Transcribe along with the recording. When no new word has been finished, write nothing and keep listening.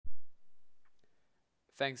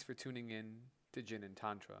Thanks for tuning in to Jin and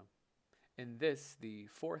Tantra. In this, the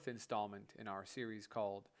fourth installment in our series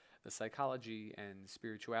called The Psychology and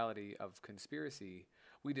Spirituality of Conspiracy,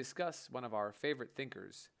 we discuss one of our favorite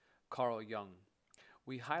thinkers, Carl Jung.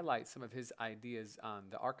 We highlight some of his ideas on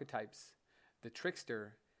the archetypes, the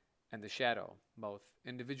trickster, and the shadow, both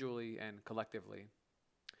individually and collectively.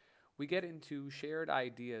 We get into shared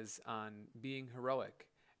ideas on being heroic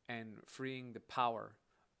and freeing the power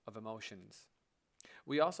of emotions.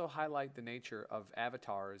 We also highlight the nature of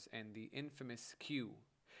avatars and the infamous Q,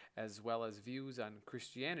 as well as views on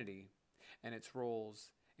Christianity and its roles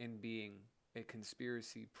in being a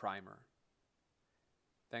conspiracy primer.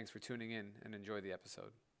 Thanks for tuning in and enjoy the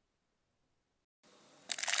episode.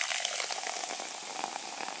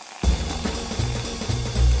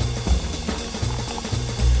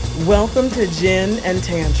 Welcome to Jin and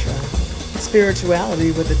Tantra,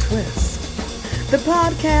 spirituality with a twist. The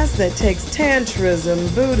podcast that takes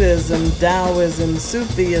Tantrism, Buddhism, Taoism,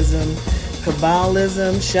 Sufism,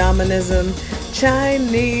 Kabbalism, Shamanism,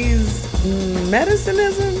 Chinese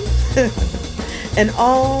medicinism, and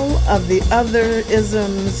all of the other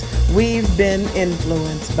isms we've been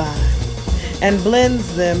influenced by, and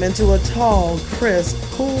blends them into a tall, crisp,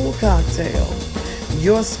 cool cocktail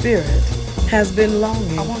your spirit has been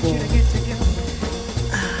longing I want for. you to get together.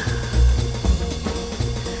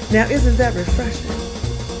 Now, isn't that refreshing?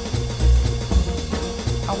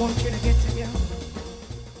 I want you to get together.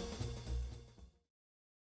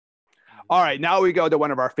 All right, now we go to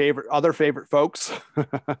one of our other favorite folks.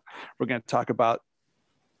 We're going to talk about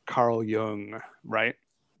Carl Jung, right?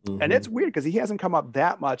 Mm-hmm. And it's weird because he hasn't come up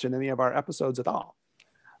that much in any of our episodes at all.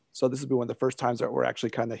 So this has been one of the first times that we're actually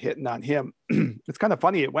kind of hitting on him. It's kind of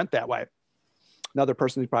funny it went that way. Another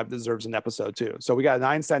person who probably deserves an episode too. So we got an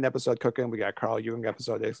Einstein episode cooking. We got a Carl Jung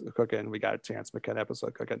episode cooking. We got a Terence McKenna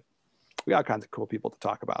episode cooking. We got all kinds of cool people to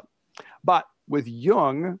talk about. But with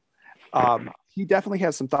Jung, he definitely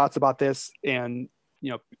has some thoughts about this. And,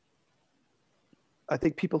 I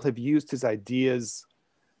think people have used his ideas,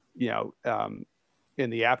 in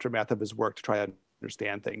the aftermath of his work to try to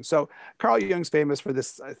understand things. So Carl Jung's famous for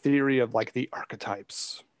this theory of like the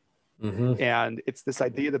archetypes. Mm-hmm. And it's this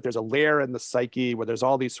idea that there's a layer in the psyche where there's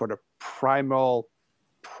all these sort of primary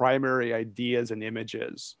ideas and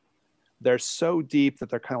images. They're so deep that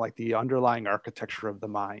they're kind of like the underlying architecture of the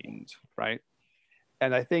mind, right?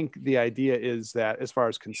 And I think the idea is that as far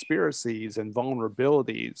as conspiracies and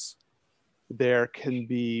vulnerabilities, there can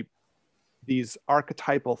be these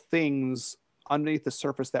archetypal things underneath the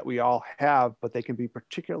surface that we all have, but they can be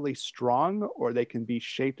particularly strong or they can be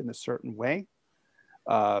shaped in a certain way.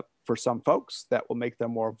 For some folks, that will make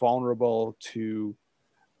them more vulnerable to,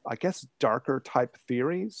 I guess, darker type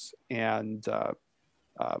theories and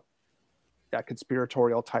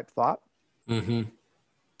conspiratorial type thought. Mm-hmm.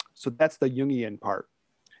 So that's the Jungian part.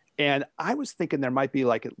 And I was thinking there might be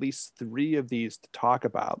like at least 3 of these to talk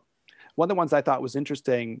about. One of the ones I thought was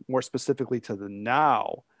interesting, more specifically to the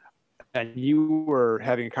now, and you were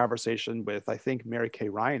having a conversation with, I think, Mary Kay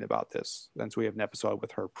Ryan about this, since we have an episode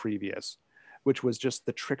with her previous, which was just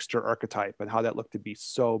the trickster archetype and how that looked to be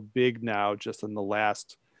so big now just in the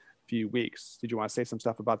last few weeks. Did you want to say some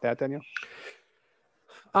stuff about that, Daniel?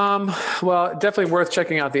 Well, definitely worth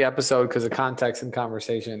checking out the episode because the context and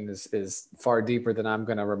conversation is far deeper than I'm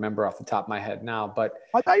going to remember off the top of my head now. But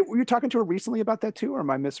Were you talking to her recently about that too, or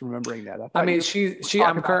am I misremembering that? I mean,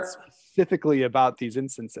 specifically about these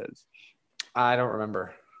instances. I don't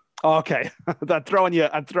remember. Okay, I'm throwing you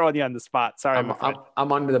on the spot. Sorry,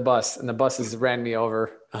 I'm under the bus, and the bus has ran me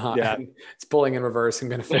over. Yeah, it's pulling in reverse. I'm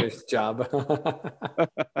going to finish the job.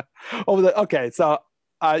 Okay, so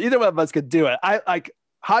either one of us could do it.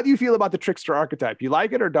 How do you feel about the trickster archetype? You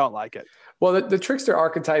like it or don't like it? Well, the trickster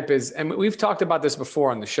archetype is, and we've talked about this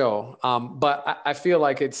before on the show, but I feel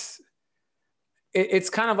like it's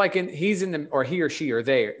kind of like he's in the, or he or she or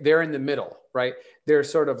they're in the middle, right? They're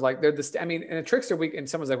sort of like, they're the, I mean, in a trickster week, and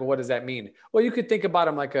someone's like, well, what does that mean? Well, you could think about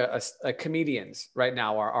them like a comedians right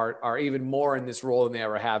now are even more in this role than they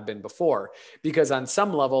ever have been before, because on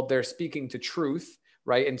some level they're speaking to truth,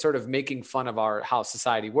 right? And sort of making fun of how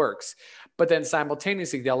society works. But then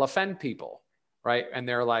simultaneously they'll offend people, right? And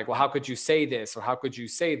they're like, well, how could you say this? Or how could you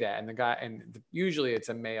say that? And the guy, usually it's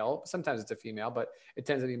a male, sometimes it's a female, but it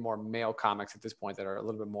tends to be more male comics at this point that are a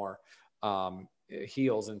little bit more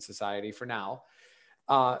heels in society for now.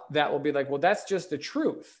 That will be like, well, that's just the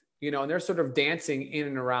truth, and they're sort of dancing in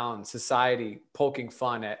and around society, poking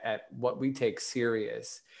fun at what we take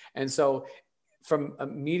serious. And so from a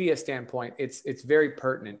media standpoint, it's very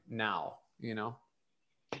pertinent now,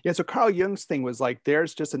 Yeah, so Carl Jung's thing was like,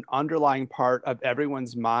 there's just an underlying part of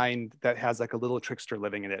everyone's mind that has like a little trickster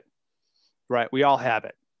living in it, right? We all have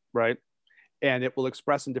it, right? And it will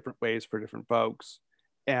express in different ways for different folks.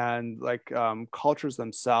 And like cultures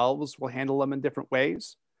themselves will handle them in different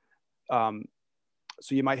ways. So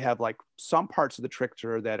you might have like some parts of the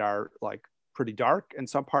trickster that are like pretty dark and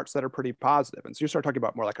some parts that are pretty positive. And so you start talking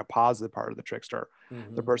about more like a positive part of the trickster,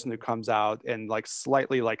 the person who comes out and like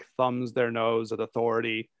slightly like thumbs their nose at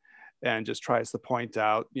authority and just tries to point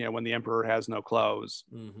out, you know, when the emperor has no clothes,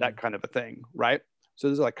 that kind of a thing, right? So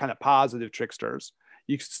those are like kind of positive tricksters.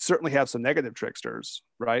 You certainly have some negative tricksters,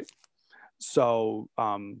 right? So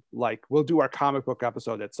like we'll do our comic book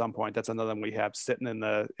episode at some point. That's another one we have sitting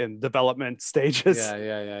in development stages.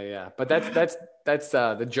 Yeah. But that's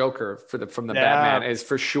the Joker from the Batman is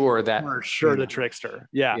for sure the trickster.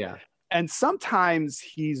 Yeah. And sometimes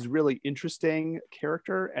he's really interesting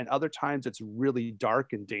character, and other times it's really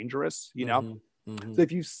dark and dangerous, you know? So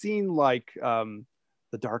if you've seen like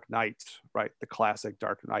The Dark Knight, right? The classic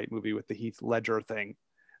Dark Knight movie with the Heath Ledger thing,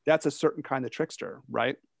 that's a certain kind of trickster,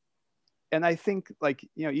 right? And I think like,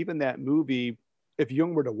 you know, even that movie, if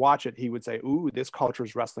Jung were to watch it, he would say, ooh, this culture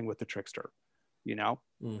is wrestling with the trickster, you know?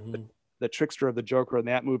 The trickster of the Joker in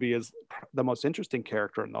that movie is the most interesting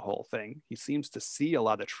character in the whole thing. He seems to see a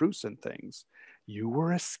lot of truths in things. You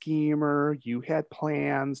were a schemer, you had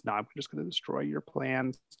plans. Now I'm just going to destroy your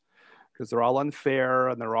plans because they're all unfair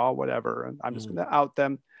and they're all whatever. And I'm just going to out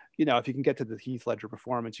them. You know, if you can get to the Heath Ledger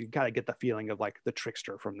performance, you can kind of get the feeling of like the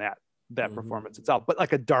trickster from that performance itself, but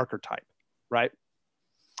like a darker type, right?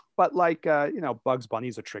 But like, you know, Bugs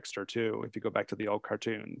Bunny's a trickster too. If you go back to the old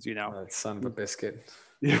cartoons, you know, son of a biscuit.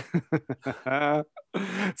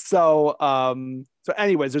 So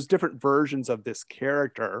anyways, there's different versions of this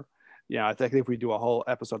character. Yeah, I think if we do a whole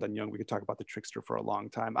episode on Jung, we could talk about the trickster for a long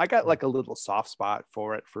time. I got like a little soft spot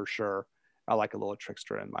for it for sure. I like a little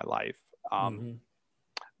trickster in my life.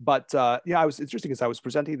 But yeah, it's interesting because I was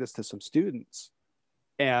presenting this to some students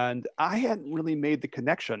and I hadn't really made the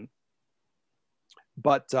connection.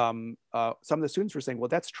 But some of the students were saying, well,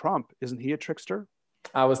 that's Trump. Isn't he a trickster?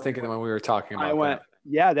 I was thinking when we were talking about that.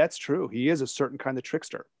 Yeah, that's true. He is a certain kind of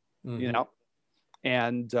trickster, you know?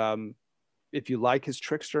 And if you like his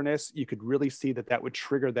tricksterness, you could really see that would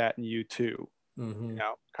trigger that in you too. You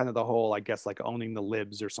know, kind of the whole, I guess, like owning the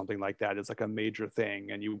libs or something like that is like a major thing.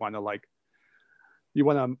 And you want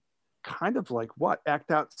to kind of like act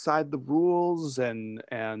outside the rules and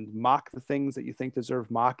mock the things that you think deserve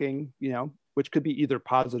mocking, you know, which could be either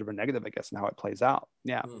positive or negative, I guess, in how it plays out.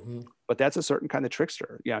 Yeah. But that's a certain kind of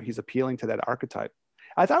trickster. You know, he's appealing to that archetype.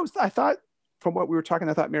 I thought from what we were talking,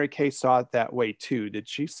 I thought Mary Kay saw it that way too. Did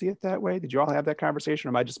she see it that way? Did you all have that conversation?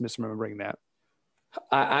 Or am I just misremembering that?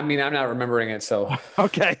 I mean, I'm not remembering it. So,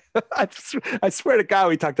 okay. I swear to God,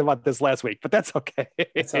 we talked about this last week, but that's okay.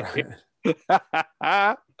 It's all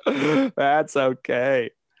right. That's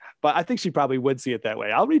okay. But I think she probably would see it that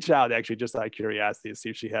way. I'll reach out actually just out of curiosity to see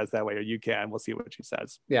if she has that way, or you can. We'll see what she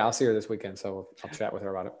says. Yeah, I'll see her this weekend, so I'll chat with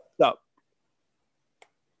her about it. So,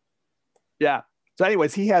 yeah. So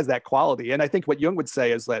anyways, he has that quality. And I think what Jung would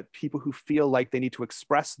say is that people who feel like they need to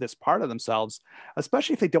express this part of themselves,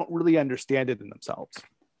 especially if they don't really understand it in themselves,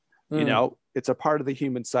 you know, it's a part of the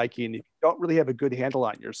human psyche. And if you don't really have a good handle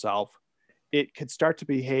on yourself, it can start to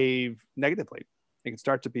behave negatively. It can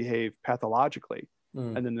start to behave pathologically.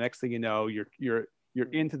 And then the next thing you know, you're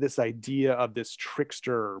into this idea of this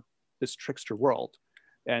trickster world,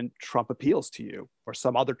 and Trump appeals to you, or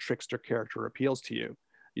some other trickster character appeals to you,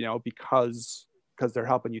 you know, because they're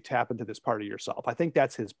helping you tap into this part of yourself. I think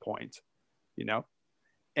that's his point, you know,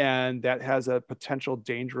 and that has a potential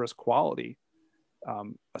dangerous quality,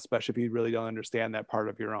 especially if you really don't understand that part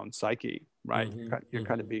of your own psyche, right? You're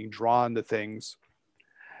kind of being drawn to things,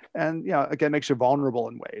 and, you know, again, makes you vulnerable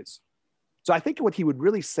in ways. So I think what he would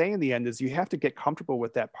really say in the end is you have to get comfortable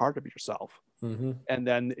with that part of yourself. And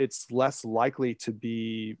then it's less likely to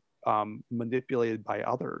be manipulated by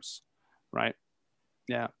others, right?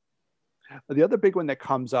 Yeah. The other big one that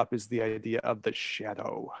comes up is the idea of the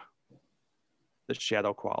shadow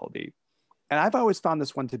quality. And I've always found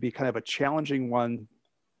this one to be kind of a challenging one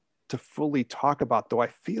to fully talk about, though I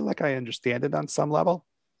feel like I understand it on some level.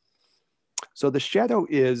 So the shadow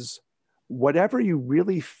is whatever you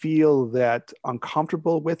really feel that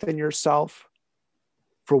uncomfortable with in yourself,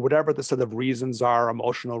 for whatever the set of reasons are,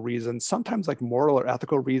 emotional reasons, sometimes like moral or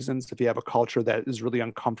ethical reasons. If you have a culture that is really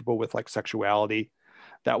uncomfortable with like sexuality,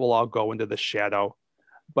 that will all go into the shadow.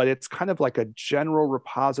 But it's kind of like a general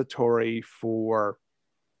repository for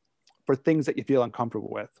things that you feel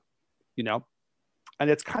uncomfortable with, you know? And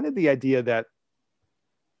it's kind of the idea that,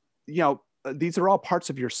 you know, these are all parts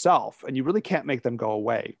of yourself, and you really can't make them go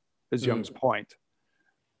away, is Jung's point.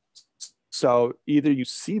 So either you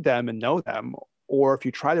see them and know them, or if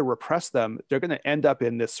you try to repress them, they're going to end up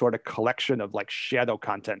in this sort of collection of like shadow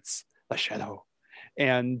contents, the shadow,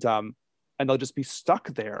 and they'll just be stuck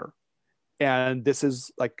there. And this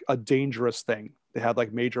is like a dangerous thing to have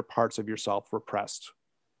like major parts of yourself repressed.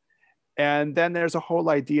 And then there's a whole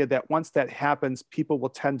idea that once that happens, people will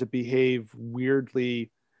tend to behave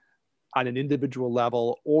weirdly on an individual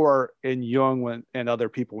level, or in Jung and other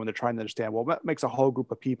people when they're trying to understand, well, what makes a whole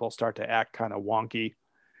group of people start to act kind of wonky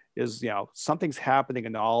is, something's happening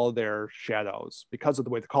in all of their shadows because of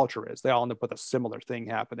the way the culture is. They all end up with a similar thing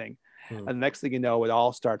happening. And the next thing you know, it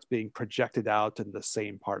all starts being projected out into the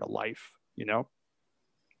same part of life,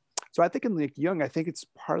 So I think in like Jung, I think it's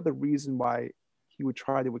part of the reason why he would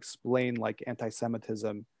try to explain like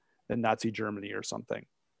anti-Semitism in Nazi Germany or something.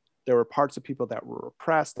 There were parts of people that were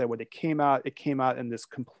repressed, that when it came out in this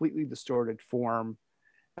completely distorted form.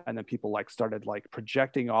 And then people like started like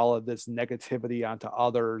projecting all of this negativity onto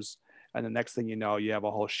others. And the next thing you know, you have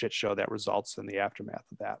a whole shit show that results in the aftermath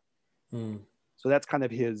of that. So that's kind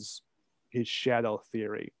of his shadow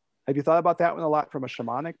theory. Have you thought about that one a lot from a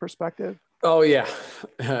shamanic perspective? Oh yeah.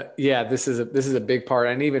 Yeah. This is a big part.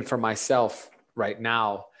 And even for myself right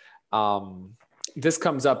now, this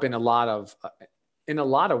comes up in a lot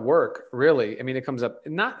of work, really. I mean, it comes up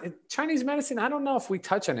not Chinese medicine. I don't know if we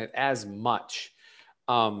touch on it as much,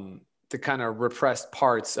 the kind of repressed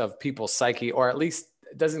parts of people's psyche, or at least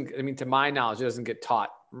it doesn't, I mean, to my knowledge, it doesn't get taught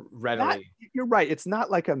readily. You're right. It's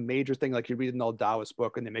not like a major thing. Like you read an old Taoist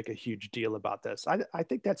book and they make a huge deal about this. I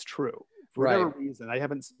think that's true. For whatever reason, I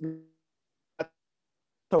haven't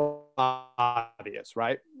so obvious,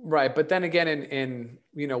 right? Right. But then again, in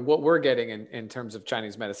what we're getting in terms of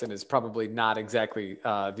Chinese medicine is probably not exactly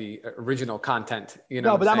the original content.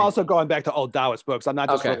 No, but I'm also going back to old Taoist books. I'm not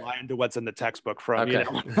just relying to what's in the textbook from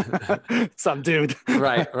some dude.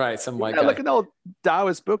 Right. Some white guy. Like in old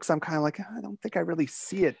Taoist books, I'm kind of like, I don't think I really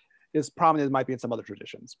see it as prominent as it might be in some other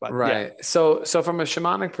traditions. But right. Yeah. So from a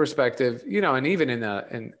shamanic perspective, and even in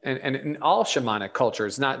all shamanic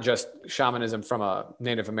cultures, not just shamanism from a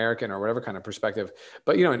Native American or whatever kind of perspective,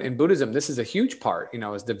 but in Buddhism, this is a huge part,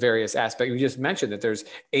 is the various aspects. You just mentioned that there's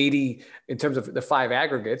 80 in terms of the 5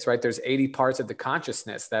 aggregates, right? There's 80 parts of the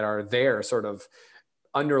consciousness that are there sort of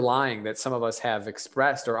underlying that some of us have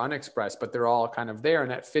expressed or unexpressed, but they're all kind of there,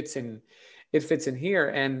 and that fits in here.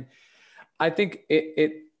 And I think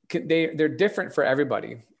they're different for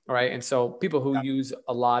everybody, right? And so people who use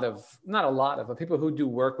but people who do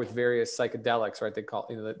work with various psychedelics, right? They call,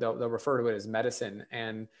 they'll refer to it as medicine.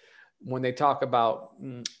 And when they talk about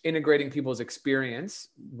integrating people's experience,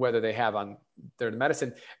 whether they have on their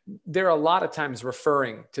medicine, they're a lot of times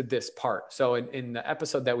referring to this part. So in the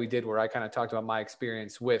episode that we did where I kind of talked about my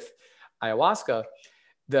experience with ayahuasca,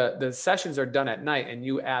 the sessions are done at night, and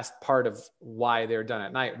you asked part of why they're done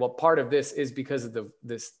at night. Well, part of this is because of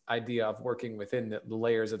this idea of working within the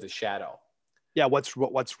layers of the shadow. Yeah. What's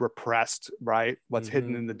repressed, right? What's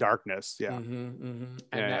hidden in the darkness. Yeah. And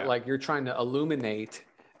that like you're trying to illuminate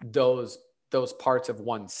those parts of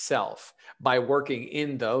oneself by working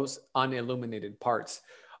in those unilluminated parts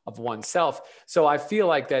of oneself. So I feel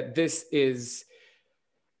like that this is,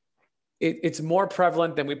 it's more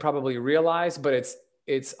prevalent than we probably realize, but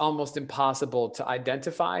it's almost impossible to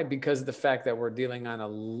identify because of the fact that we're dealing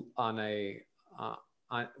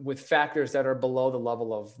with factors that are below the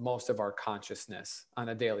level of most of our consciousness on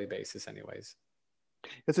a daily basis anyways.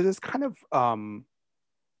 So it's kind of,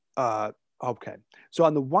 okay. So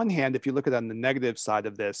on the one hand, if you look at it on the negative side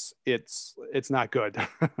of this, it's not good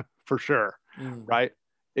for sure, right?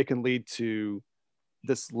 It can lead to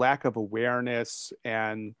this lack of awareness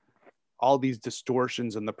and all these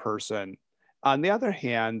distortions in the person. On the other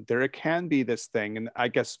hand, there can be this thing, and I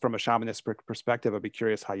guess from a shamanistic perspective, I'd be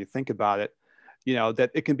curious how you think about it,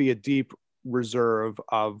 that it can be a deep reserve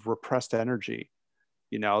of repressed energy,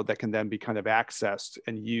 that can then be kind of accessed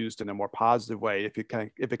and used in a more positive way if it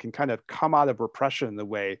can kind of come out of repression in a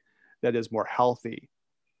way that is more healthy.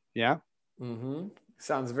 Yeah.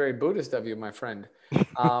 Sounds very Buddhist of you, my friend.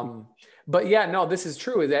 But yeah, no, this is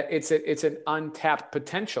true. That it's an untapped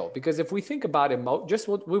potential, because if we think about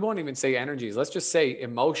we won't even say energies. Let's just say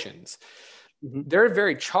emotions. They're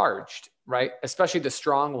very charged, right? Especially the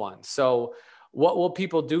strong ones. So what will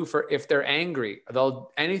people do if they're angry?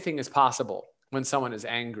 Anything is possible when someone is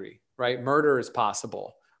angry, right? Murder is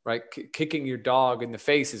possible, right? Kicking your dog in the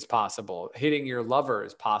face is possible. Hitting your lover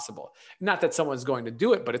is possible. Not that someone's going to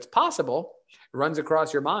do it, but it's possible. It runs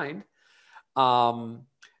across your mind.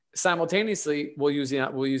 Simultaneously, we'll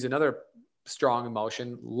use another strong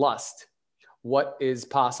emotion, lust. what is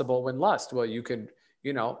possible when lust? Well, you can,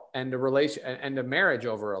 end a relation, end a marriage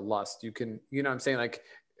over a lust. You can, what I'm saying, like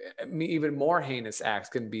even more heinous acts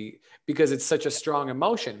can be, because it's such a strong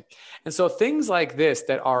emotion. And so things like this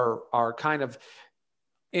that are kind of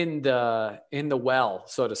in the well,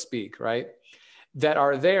 so to speak, right? That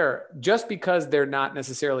are there, just because they're not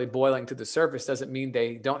necessarily boiling to the surface doesn't mean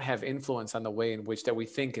they don't have influence on the way in which that we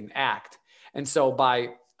think and act. And so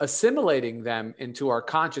by assimilating them into our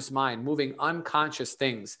conscious mind, moving unconscious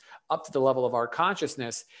things up to the level of our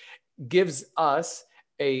consciousness, gives us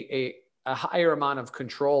a higher amount of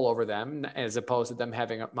control over them, as opposed to them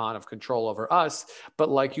having an amount of control over us. But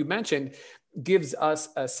like you mentioned, gives us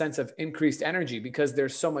a sense of increased energy, because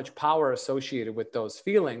there's so much power associated with those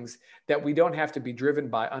feelings that we don't have to be driven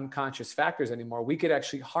by unconscious factors anymore. We could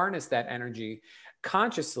actually harness that energy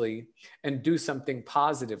consciously and do something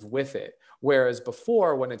positive with it. Whereas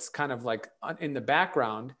before, when it's kind of like in the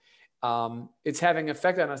background, it's having an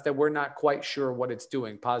effect on us that we're not quite sure what it's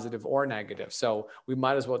doing, positive or negative. So we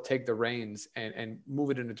might as well take the reins and move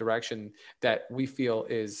it in a direction that we feel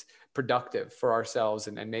is productive for ourselves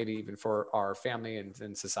and maybe even for our family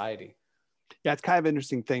and society. Yeah, it's kind of an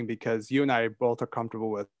interesting thing, because you and I both are comfortable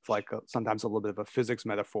with sometimes a little bit of a physics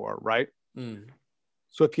metaphor, right? Mm.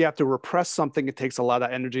 So if you have to repress something, it takes a lot of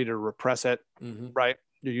energy to repress it, Mm-hmm. right?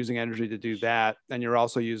 You're using energy to do that. And you're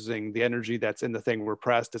also using the energy that's in the thing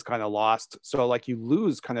repressed is kind of lost. So like you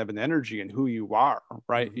lose kind of an energy in who you are,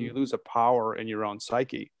 right? Mm-hmm. You lose a power in your own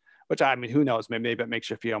psyche, which, I mean, who knows? Maybe it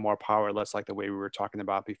makes you feel more powerless, like the way we were talking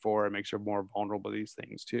about before. It makes you more vulnerable to these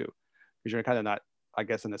things too, because you're kind of not, I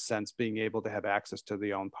guess, in a sense, being able to have access to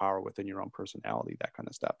the own power within your own personality, that kind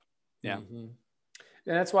of stuff. Yeah. Mm-hmm.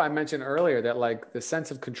 And that's why I mentioned earlier that like the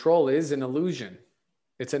sense of control is an illusion.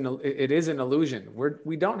 It is an illusion.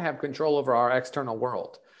 We don't have control over our external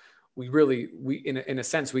world. We in a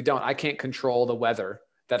sense, we don't. I can't control the weather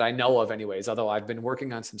that I know of anyways, although I've been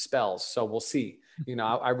working on some spells. So we'll see.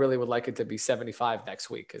 I really would like it to be 75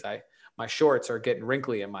 next week, because my shorts are getting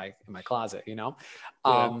wrinkly in my closet,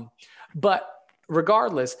 Yeah. But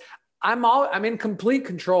regardless, I'm in complete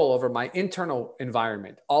control over my internal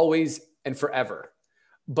environment, always and forever.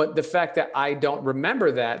 But the fact that I don't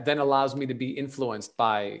remember that then allows me to be influenced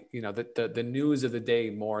by, the news of the day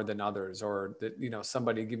more than others, or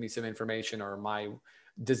somebody give me some information, or my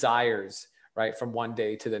desires, right, from one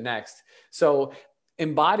day to the next. So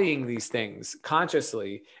embodying these things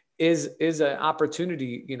consciously is an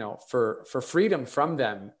opportunity, for freedom from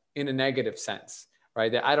them in a negative sense,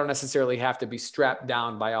 right? That I don't necessarily have to be strapped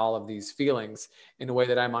down by all of these feelings in a way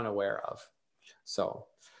that I'm unaware of. So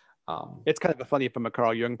it's kind of a funny from a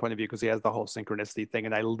Carl Jung point of view, because he has the whole synchronicity thing.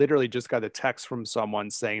 And I literally just got a text from someone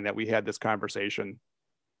saying that we had this conversation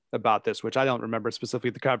about this, which I don't remember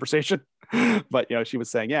specifically the conversation, but she was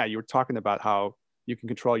saying, yeah, you were talking about how you can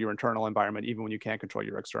control your internal environment even when you can't control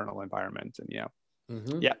your external environment. And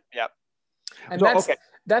mm-hmm. yeah. And so,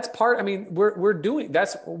 that's part. I mean, we're doing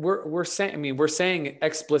that's we're saying. I mean, we're saying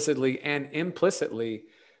explicitly and implicitly,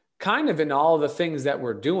 kind of in all the things that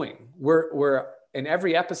we're doing. We're in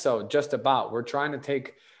every episode, just about, we're trying to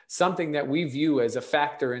take something that we view as a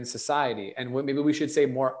factor in society, and maybe we should say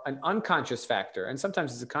more an unconscious factor, and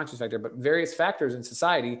sometimes it's a conscious factor, but various factors in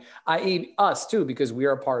society, i.e. us too, because we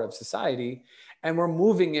are a part of society, and we're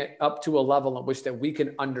moving it up to a level in which that we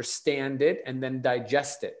can understand it and then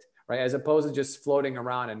digest it, right? As opposed to just floating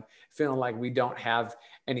around and feeling like we don't have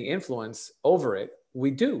any influence over it.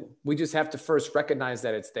 We do. We just have to first recognize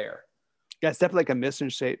that it's there. Yeah, it's definitely like a mission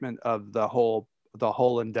statement of the whole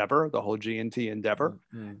endeavor, the whole G&T endeavor,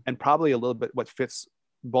 mm-hmm. and probably a little bit what fits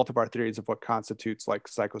both of our theories of what constitutes like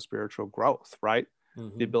psychospiritual growth, right?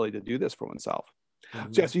 Mm-hmm. The ability to do this for oneself.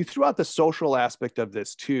 Mm-hmm. So you threw out the social aspect of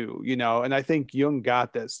this too, and I think Jung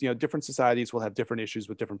got this. Different societies will have different issues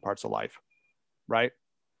with different parts of life, right?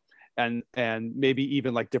 And maybe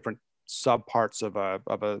even like different subparts of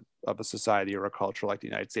a society or a culture like the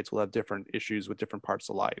United States will have different issues with different parts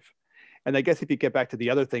of life. And I guess if you get back to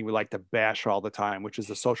the other thing we like to bash all the time, which is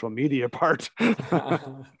the social media part,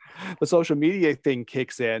 the social media thing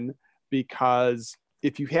kicks in, because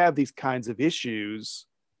if you have these kinds of issues,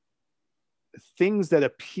 things that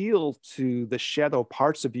appeal to the shadow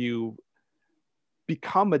parts of you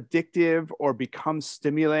become addictive or become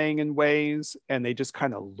stimulating in ways, and they just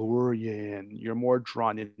kind of lure you in. You're more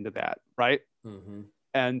drawn into that, right? Mm-hmm.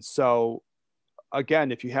 And so,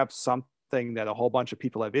 again, if you have something that a whole bunch of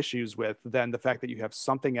people have issues with, then the fact that you have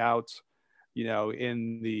something out,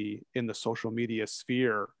 in the social media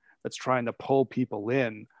sphere that's trying to pull people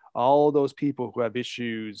in, all those people who have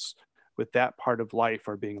issues with that part of life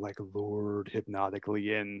are being like lured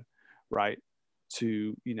hypnotically in, right,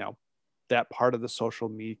 to that part of the social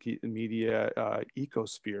media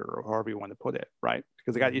ecosphere, or however you want to put it, right?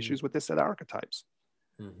 Because they got issues with this set of archetypes.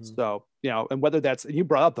 So, and whether that's, and you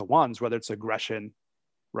brought up the ones, whether it's aggression,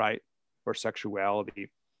 right, or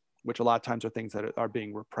sexuality, which a lot of times are things that are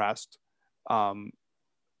being repressed,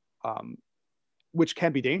 which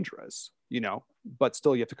can be dangerous, but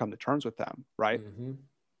still you have to come to terms with them, right?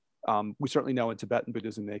 We certainly know in Tibetan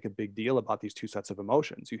Buddhism, they make a big deal about these two sets of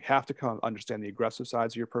emotions. You have to understand the aggressive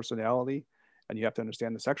sides of your personality, and you have to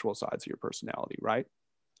understand the sexual sides of your personality, right?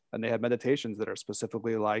 And they have meditations that are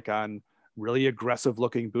specifically like on really aggressive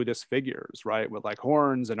looking Buddhist figures, right? With like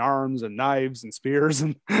horns and arms and knives and spears,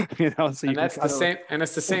 and so and that's the same, and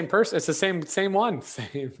it's the same person. It's the same one.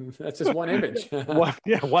 That's just one image.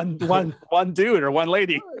 one dude or one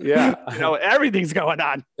lady. Yeah. Everything's going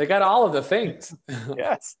on. They got all of the things.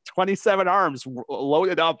 Yes. 27 arms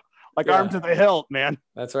loaded up like armed to the hilt, man.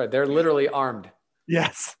 That's right. They're literally armed.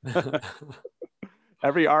 Yes.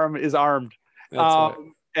 Every arm is armed. That's right.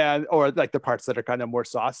 Or like the parts that are kind of more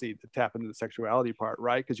saucy to tap into the sexuality part,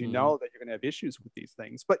 right? Because know that you're going to have issues with these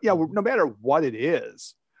things. But no matter what it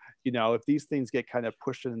is, if these things get kind of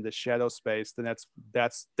pushed into the shadow space, then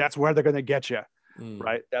that's where they're going to get you,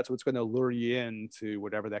 right? That's what's going to lure you into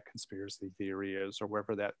whatever that conspiracy theory is, or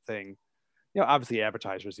wherever that thing. Obviously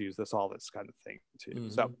advertisers use all this kind of thing too.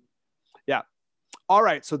 So, yeah. All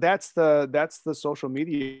right. So that's the social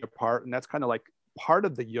media part, and that's kind of like part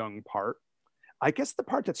of the Jung part. I guess the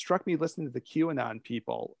part that struck me listening to the QAnon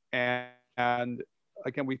people, and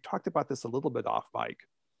again, we talked about this a little bit off mic.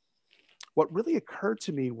 What really occurred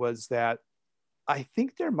to me was that I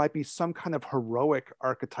think there might be some kind of heroic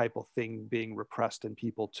archetypal thing being repressed in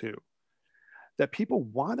people too. That people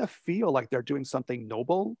want to feel like they're doing something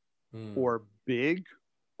noble or big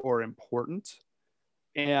or important.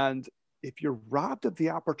 And if you're robbed of the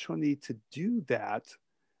opportunity to do that,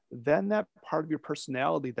 then that part of your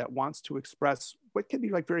personality that wants to express what can be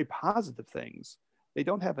like very positive things, they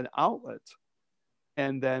don't have an outlet.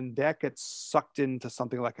 And then that gets sucked into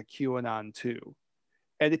something like a QAnon too.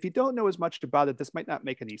 And if you don't know as much about it, this might not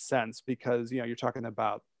make any sense, because, you're talking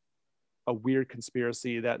about a weird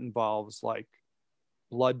conspiracy that involves like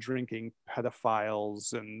blood drinking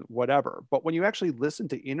pedophiles and whatever. But when you actually listen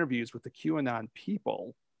to interviews with the QAnon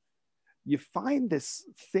people, you find this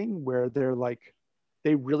thing where they're like,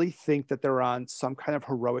 they really think that they're on some kind of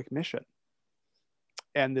heroic mission.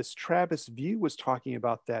 And this Travis View was talking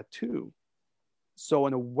about that too. So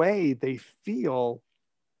in a way, they feel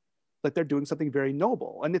like they're doing something very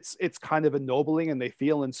noble. And it's kind of ennobling, and they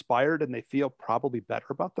feel inspired, and they feel probably better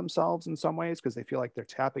about themselves in some ways, because they feel like they're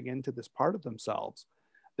tapping into this part of themselves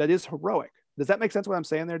that is heroic. Does that make sense what I'm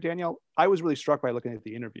saying there, Daniel? I was really struck by looking at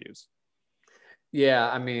the interviews.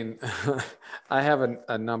 Yeah, I mean, I have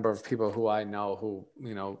a number of people who I know who,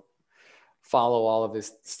 follow all of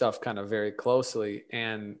this stuff kind of very closely.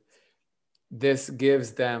 And this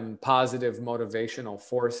gives them positive motivational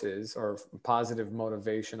forces, or positive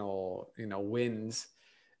motivational, wins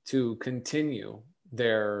to continue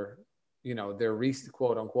their, their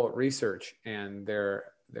quote unquote research and their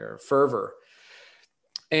fervor.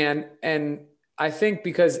 And I think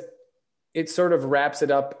because it sort of wraps it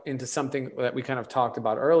up into something that we kind of talked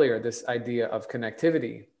about earlier, this idea of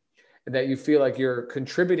connectivity, that you feel like you're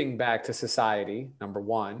contributing back to society, number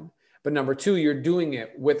one, but number two, you're doing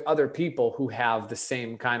it with other people who have the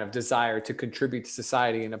same kind of desire to contribute to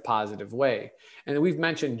society in a positive way. And we've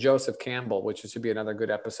mentioned Joseph Campbell, which should be another good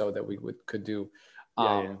episode that we could do.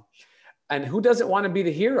 And who doesn't want to be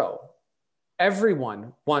the hero?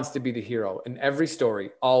 Everyone wants to be the hero in every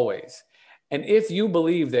story, always. And if you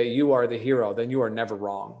believe that you are the hero, then you are never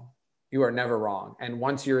wrong. You are never wrong. And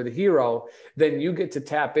once you're the hero, then you get to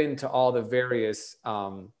tap into all the various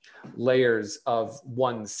layers of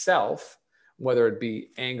oneself, whether it be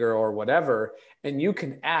anger or whatever, and you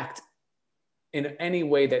can act in any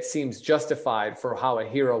way that seems justified for how a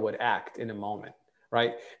hero would act in a moment,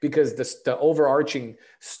 right? Because the overarching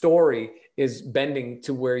story is bending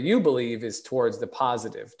to where you believe is towards the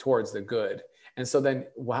positive, towards the good. And so then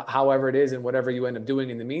however it is and whatever you end up doing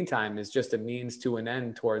in the meantime is just a means to an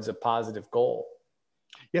end towards a positive goal.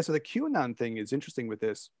 Yeah. So the QAnon thing is interesting with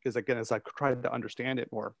this, because again, as I've tried to understand it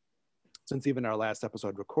more since even our last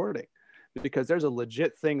episode recording, because there's a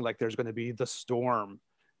legit thing, like there's going to be the storm,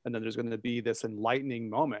 and then there's going to be this enlightening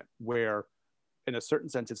moment where in a certain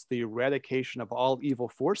sense, it's the eradication of all evil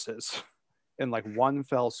forces in like one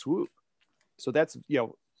fell swoop. So that's,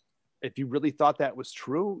 if you really thought that was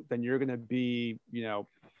true, then you're going to be, you're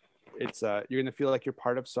going to feel like you're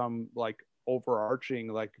part of some like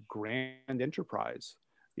overarching, like grand enterprise,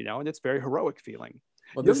 and it's very heroic feeling.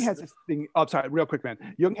 Well, Jung has this thing. Oh, sorry, real quick, man.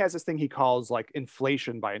 Jung has this thing he calls like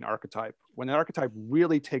inflation by an archetype. When an archetype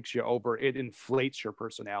really takes you over, it inflates your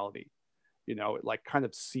personality. You know, it like kind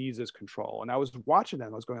of seizes control. And I was watching that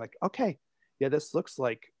and I was going like, okay, yeah, this looks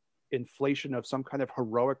like inflation of some kind of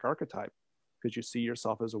heroic archetype, because you see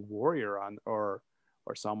yourself as a warrior or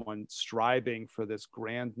someone striving for this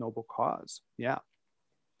grand noble cause. Yeah.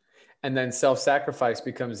 And then self-sacrifice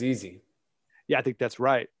becomes easy. Yeah, I think that's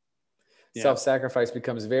right. Yeah. Self-sacrifice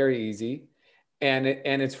becomes very easy. And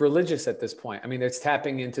it's religious at this point. I mean, it's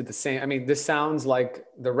tapping into the same, I mean, this sounds like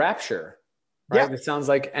the rapture, right? Yeah. It sounds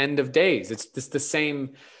like end of days. It's just the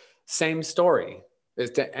same story.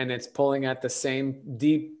 And it's pulling at the same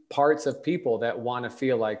deep parts of people that want to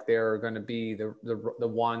feel like they're going to be the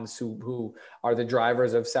ones who are the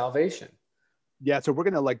drivers of salvation. Yeah, so we're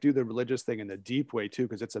going to like do the religious thing in a deep way too,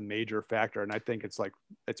 because it's a major factor. And I think it's like,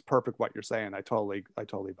 it's perfect what you're saying. I totally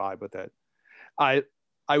vibe with it. I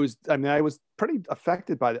was pretty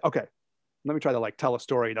affected by it. Okay, let me try to like tell a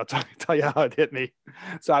story and I'll tell you how it hit me.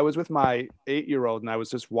 So I was with my 8-year-old and I was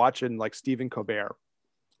just watching like Stephen Colbert,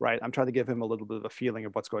 right? I'm trying to give him a little bit of a feeling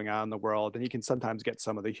of what's going on in the world. And he can sometimes get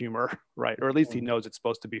some of the humor, right? Or at least he knows it's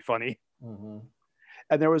supposed to be funny. Mm-hmm.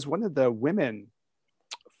 And there was one of the women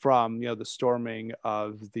from, you know, the storming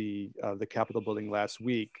of the Capitol building last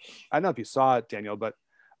week. I don't know if you saw it, Daniel, but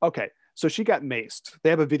okay. So she got maced. They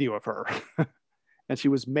have a video of her and she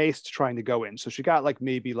was maced trying to go in. So she got like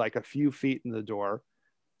maybe like a few feet in the door.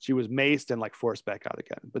 She was maced and like forced back out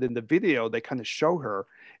again. But in the video, they kind of show her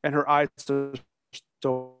and her eyes are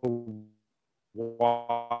still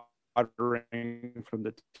watering from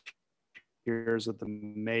the tears of the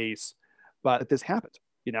mace. But this happened,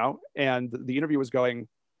 you know, and the interview was going,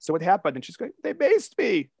 so what happened? And she's going, they maced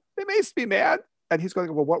me, man. And he's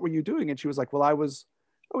going, well, what were you doing? And she was like, well, I was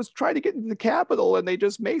trying to get into the Capitol and they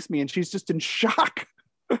just maced me. And she's just in shock,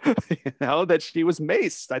 you know, that she was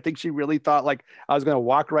maced. I think she really thought like I was going to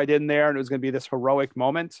walk right in there and it was going to be this heroic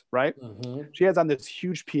moment, right? Mm-hmm. She has on this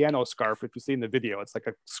huge piano scarf. If you see in the video, it's like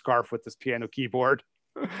a scarf with this piano keyboard.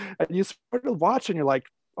 And you sort of watch and you're like,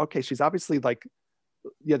 okay, she's obviously like,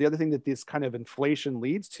 yeah, the other thing that this kind of inflation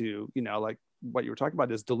leads to, you know, like what you were talking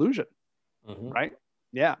about is delusion, Mm-hmm. right?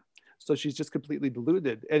 Yeah. So she's just completely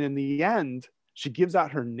deluded. And in the end, she gives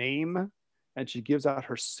out her name and she gives out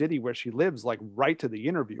her city where she lives, like right to the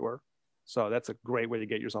interviewer. So that's a great way to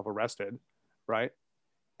get yourself arrested, right?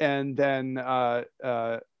 And then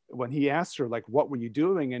when he asked her, like, what were you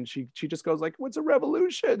doing? And she just goes like, what's a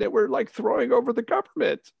revolution? And we're like throwing over the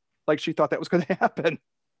government. Like she thought that was going to happen.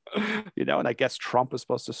 You know, and I guess Trump was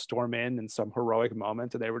supposed to storm in some heroic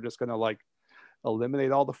moment and they were just going to like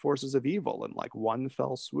eliminate all the forces of evil in like one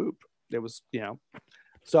fell swoop. It was, you know,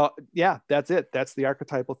 so yeah, that's it. That's the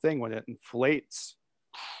archetypal thing. When it inflates,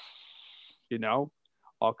 you know,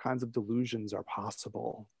 all kinds of delusions are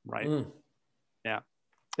possible, right? Yeah,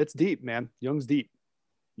 it's deep, man. Jung's deep.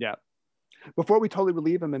 Yeah. Before we totally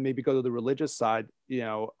relieve him and maybe go to the religious side, you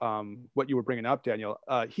know, what you were bringing up, Daniel,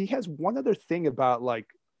 he has one other thing about like,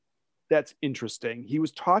 that's interesting. He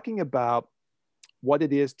was talking about what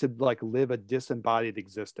it is to like live a disembodied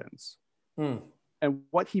existence. And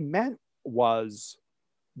what he meant was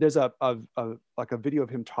there's a video of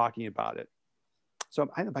him talking about it. So I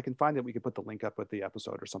don't know if I can find it. We could put the link up with the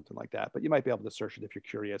episode or something like that, but you might be able to search it if you're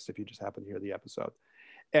curious, if you just happen to hear the episode.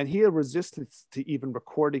 And he had resistance to even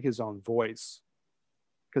recording his own voice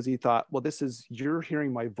because he thought, well, you're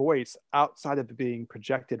hearing my voice outside of it being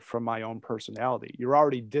projected from my own personality. You're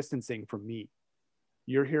already distancing from me.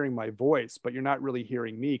 You're hearing my voice, but you're not really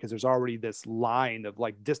hearing me because there's already this line of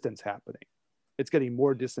like distance happening. It's getting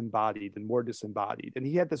more disembodied and more disembodied. And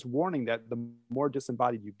he had this warning that the more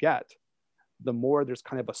disembodied you get, the more there's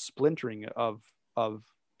kind of a splintering of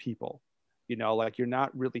people, you know, like you're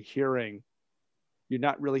not really hearing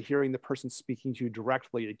the person speaking to you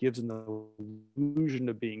directly. It gives an illusion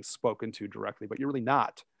of being spoken to directly, but you're really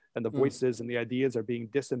not. And the voices and the ideas are being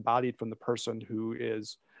disembodied from the person who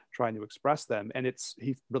is trying to express them. And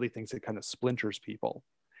he really thinks it kind of splinters people.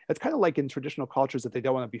 It's kind of like in traditional cultures that they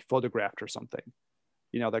don't want to be photographed or something.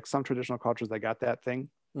 You know, like some traditional cultures, they got that thing.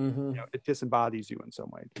 Mm-hmm. You know, it disembodies you in some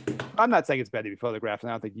way. I'm not saying it's bad to be photographed, and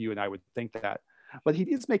I don't think you and I would think that. But he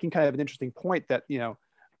is making kind of an interesting point that, you know,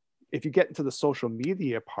 if you get into the social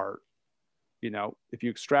media part, you know, if you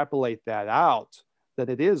extrapolate that out, that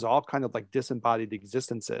it is all kind of like disembodied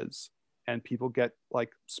existences and people get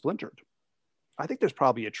like splintered. I think there's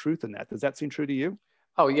probably a truth in that. Does that seem true to you?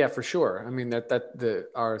 Oh yeah, for sure. I mean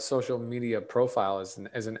our social media profile is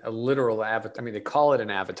a literal avatar. I mean, they call it an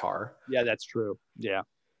avatar. Yeah, that's true. Yeah.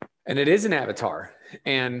 And it is an avatar.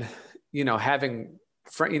 And, you know, having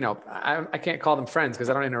I can't call them friends because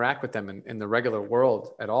I don't interact with them in the regular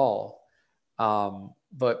world at all.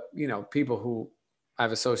 But, people who I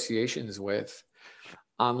have associations with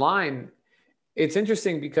online, it's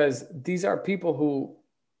interesting because these are people who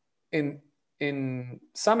in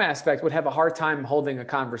some aspect would have a hard time holding a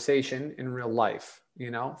conversation in real life,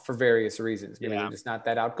 for various reasons. Maybe they're just not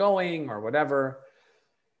that outgoing or whatever.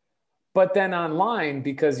 But then online,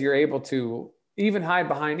 because you're able to even hide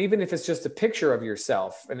behind, even if it's just a picture of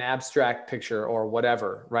yourself, an abstract picture or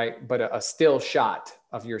whatever, right? But a still shot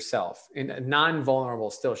of yourself, in a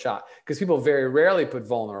non-vulnerable still shot, because people very rarely put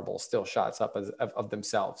vulnerable still shots up of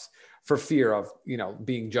themselves for fear of,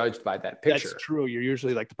 being judged by that picture. That's true. You're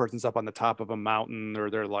usually like the person's up on the top of a mountain, or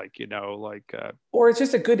they're like, or it's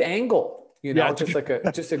just a good angle. Just a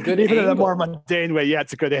good even angle. in a more mundane way. Yeah,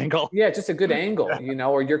 it's a good angle. Yeah, just a good angle,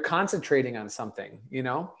 or you're concentrating on something,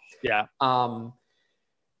 Yeah.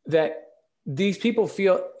 That these people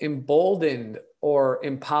feel emboldened or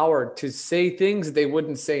empowered to say things they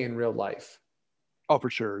wouldn't say in real life. Oh, for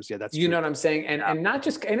sure. Yeah, that's you true. know what I'm saying? And not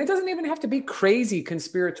just, and it doesn't even have to be crazy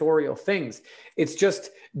conspiratorial things. It's just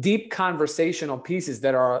deep conversational pieces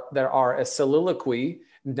that are a soliloquy,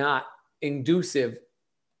 not inducive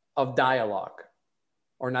of dialogue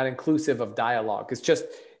or not inclusive of dialogue. It's just,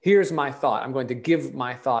 here's my thought. I'm going to give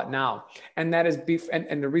my thought now. And that is,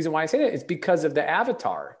 and the reason why I say that is because of the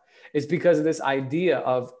avatar. It's because of this idea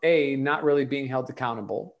of not really being held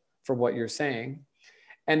accountable for what you're saying.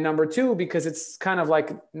 And number two, because it's kind of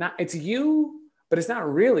like, it's you, but it's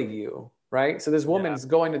not really you, right? So this woman is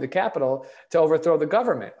going to the Capitol to overthrow the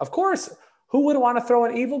government. Of course, who would want to throw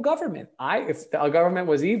an evil government? If a government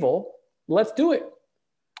was evil, let's do it.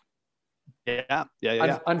 Yeah.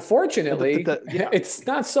 Unfortunately, it's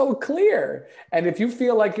not so clear. And if you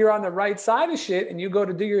feel like you're on the right side of shit and you go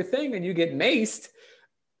to do your thing and you get maced,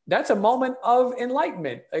 that's a moment of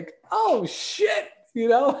enlightenment. Like, oh shit,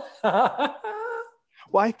 Well,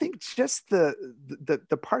 I think just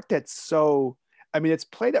the part that's so, it's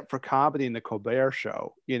played up for comedy in the Colbert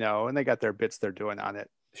Show, and they got their bits they're doing on it.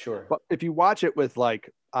 Sure. But if you watch it with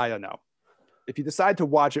I don't know, if you decide to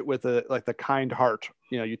watch it with the kind heart,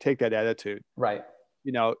 you take that attitude, right?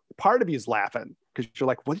 Part of you is laughing because you're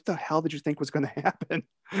like, what the hell did you think was going to happen?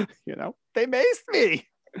 They maced me,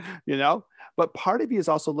 but part of you is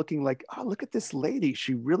also looking like, oh, look at this lady.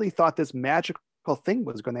 She really thought this magical thing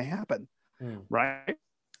was going to happen. Right?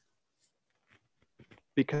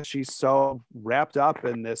 Because she's so wrapped up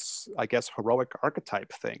in this, I guess, heroic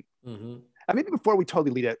archetype thing. Mm-hmm. And maybe before we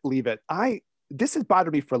totally leave it, this has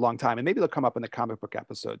bothered me for a long time, and maybe it'll come up in the comic book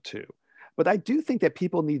episode too. But I do think that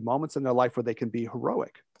people need moments in their life where they can be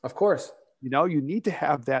heroic. Of course. You need to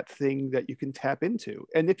have that thing that you can tap into.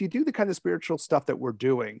 And if you do the kind of spiritual stuff that we're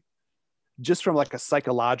doing, just from like a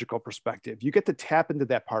psychological perspective, you get to tap into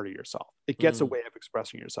that part of yourself. It gets a way of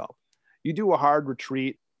expressing yourself. You do a hard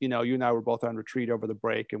retreat, you and I were both on retreat over the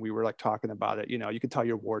break, and we were like talking about it. You can tell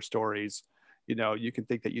your war stories, you can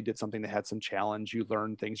think that you did something that had some challenge, you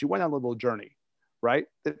learned things, you went on a little journey, right?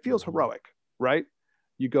 It feels heroic, right?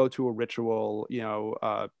 You go to a ritual,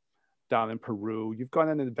 down in Peru, you've gone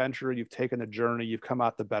on an adventure, you've taken a journey, you've come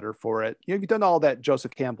out the better for it. You've done all that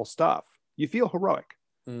Joseph Campbell stuff. You feel heroic,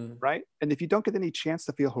 right? And if you don't get any chance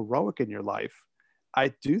to feel heroic in your life,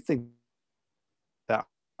 I do think that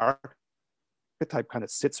archetype kind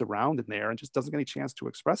of sits around in there and just doesn't get any chance to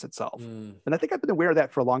express itself. And I think I've been aware of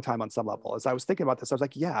that for a long time on some level. As I was thinking about this, I was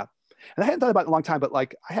like, yeah. And I hadn't thought about it in a long time, but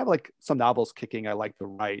like I have like some novels kicking I like to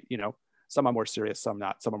write, some are more serious, some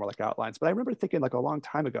not, some are more like outlines. But I remember thinking like a long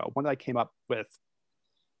time ago, one that I came up with,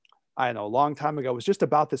 I don't know, a long time ago, was just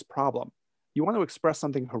about this problem. You want to express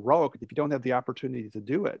something heroic, if you don't have the opportunity to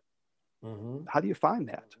do it, how do you find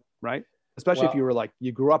that, right? Especially if you were like,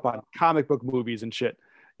 you grew up on comic book movies and shit.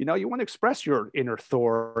 You want to express your inner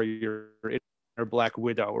Thor or your inner Black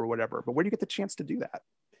Widow or whatever. But where do you get the chance to do that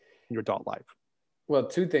in your adult life? Well,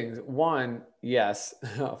 two things. One, yes,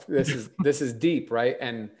 this is deep, right?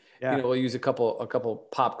 And we'll use a couple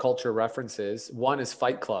pop culture references. One is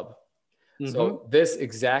Fight Club. So this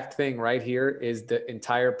exact thing right here is the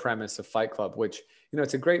entire premise of Fight Club, which,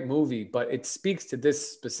 it's a great movie, but it speaks to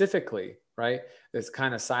this specifically, right? This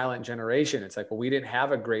kind of silent generation. It's like, well, we didn't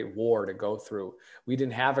have a great war to go through. We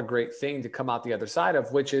didn't have a great thing to come out the other side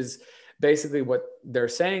of, which is basically what they're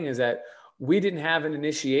saying is that we didn't have an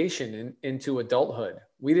initiation into adulthood.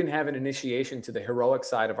 We didn't have an initiation to the heroic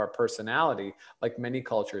side of our personality like many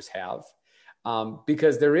cultures have,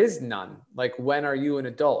 because there is none. Like, when are you an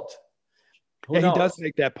adult? Who Yeah, he knows? does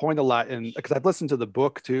make that point a lot. And because I've listened to the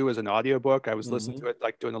book too as an audiobook, I was listening Mhm. to it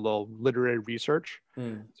like doing a little literary research.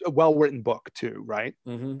 Mm. It's a well-written book too, right?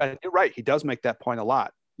 Mhm. And you're right, he does make that point a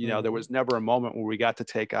lot. You know, there Mhm. was never a moment where we got to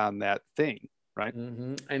take on that thing, right?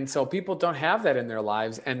 Hmm. And so people don't have that in their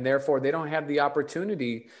lives, and therefore they don't have the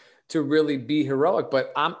opportunity to really be heroic.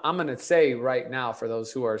 But I'm going to say right now, for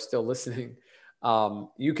those who are still listening,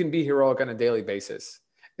 you can be heroic on a daily basis.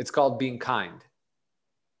 It's called being kind,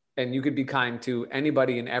 and you could be kind to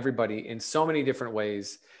anybody and everybody in so many different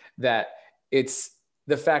ways. That it's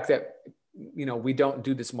the fact that we don't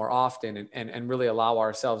do this more often, and really allow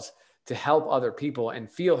ourselves to help other people and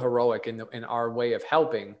feel heroic in our way of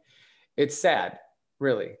helping. It's sad,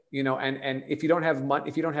 really. And if you don't have money,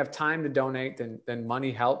 if you don't have time to donate, then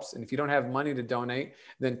money helps. And if you don't have money to donate,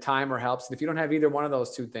 then timer helps. And if you don't have either one of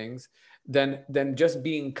those two things, then just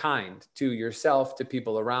being kind to yourself, to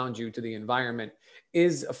people around you, to the environment,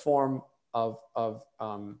 is a form of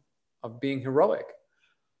being heroic.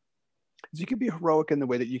 You can be heroic in the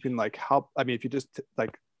way that you can like help. I mean, if you just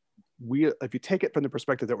like if you take it from the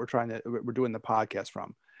perspective that we're doing the podcast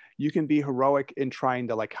from, you can be heroic in trying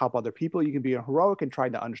to like help other people. You can be heroic in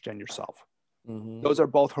trying to understand yourself. Mm-hmm. Those are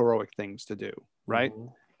both heroic things to do, right? Mm-hmm.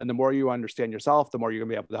 And the more you understand yourself, the more you're gonna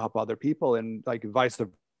be able to help other people, and like vice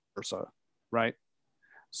versa, right?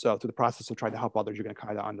 So through the process of trying to help others, you're gonna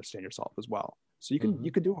kind of understand yourself as well. So you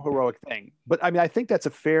can do a heroic thing. But I mean, I think that's a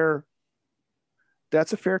fair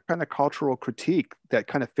kind of cultural critique that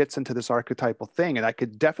kind of fits into this archetypal thing. And I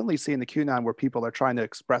could definitely see in the QAnon where people are trying to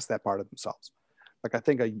express that part of themselves. Like I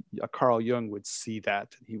think a Carl Jung would see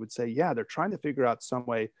that. He would say, yeah, they're trying to figure out some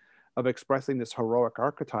way of expressing this heroic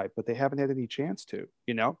archetype, but they haven't had any chance to,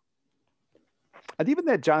 And even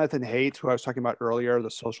that Jonathan Haidt, who I was talking about earlier, the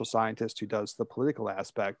social scientist who does the political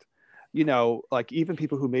aspect, like even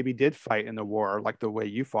people who maybe did fight in the war, like the way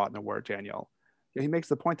you fought in the war, Daniel, he makes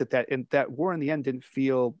the point that war in the end didn't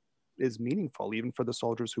feel as meaningful, even for the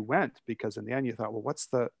soldiers who went, because in the end you thought, well, what's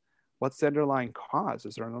the underlying cause?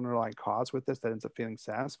 Is there an underlying cause with this that ends up feeling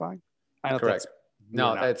satisfying? I don't know. Correct.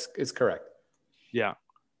 No, it's correct. Yeah.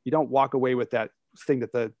 You don't walk away with that thing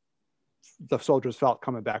that the soldiers felt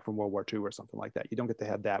coming back from World War II or something like that. You don't get to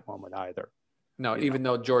have that moment either. No, even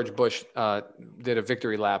though George Bush did a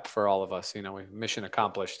victory lap for all of us, mission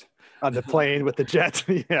accomplished. On the plane with the jet.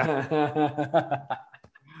 Yeah.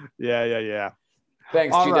 Yeah.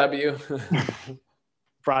 Thanks, all GW. Right.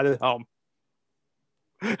 Brought it home.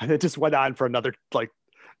 And it just went on for another like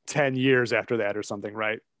 10 years after that or something,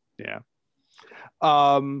 right? Yeah.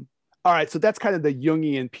 All right, so that's kind of the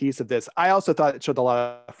Jungian piece of this. I also thought it showed a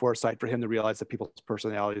lot of foresight for him to realize that people's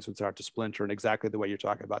personalities would start to splinter in exactly the way you're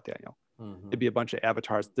talking about, Daniel. Mm-hmm. It'd be a bunch of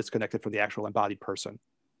avatars disconnected from the actual embodied person.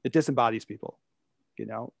 It disembodies people.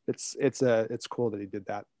 It's cool that he did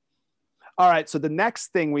that. All right, so the next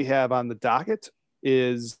thing we have on the docket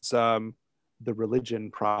is the religion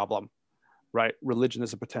problem, right? Religion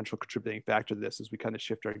is a potential contributing factor to this as we kind of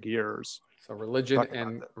shift our gears. So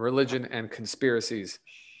religion and conspiracies.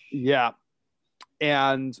 Yeah.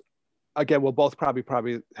 And again, we'll both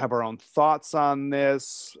probably have our own thoughts on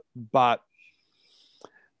this, but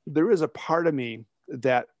there is a part of me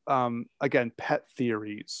that, again, pet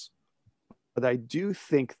theories, but I do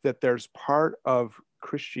think that there's part of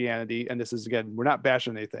Christianity, and this is, again, we're not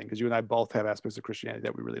bashing anything because you and I both have aspects of Christianity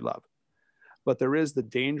that we really love, but there is the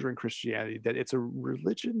danger in Christianity that it's a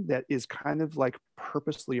religion that is kind of like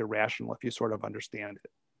purposely irrational if you sort of understand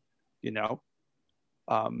it,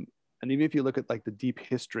 and even if you look at like the deep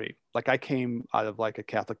history, like I came out of like a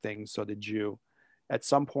Catholic thing, so did you. At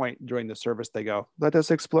some point during the service, they go, let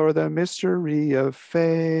us explore the mystery of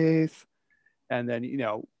faith. And then,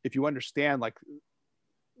 if you understand like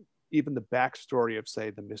even the backstory of, say,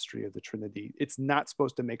 the mystery of the Trinity, it's not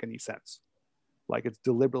supposed to make any sense. Like it's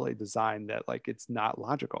deliberately designed that like it's not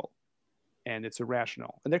logical and it's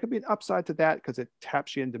irrational. And there could be an upside to that because it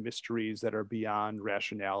taps you into mysteries that are beyond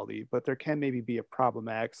rationality, but there can maybe be a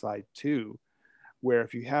problematic side too, where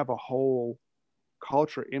if you have a whole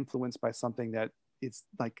culture influenced by something that it's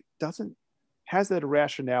like has that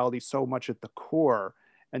irrationality so much at the core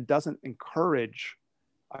and doesn't encourage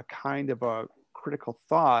a kind of a critical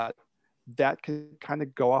thought, that can kind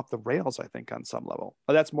of go off the rails, I think, on some level.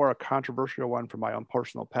 But that's more a controversial one from my own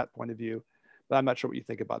personal pet point of view. But I'm not sure what you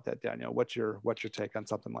think about that, Daniel. What's your take on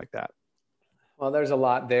something like that? Well, there's a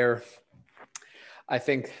lot there. I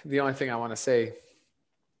think the only thing I want to say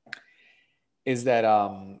is that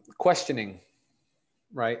questioning,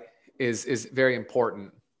 right, is very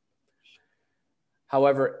important.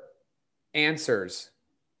 However, answers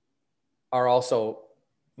are also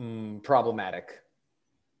problematic.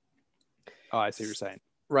 Oh, I see what you're saying.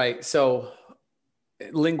 Right. So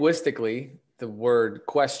linguistically, the word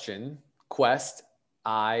question, quest,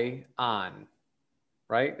 I, on,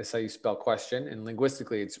 right? That's how you spell question. And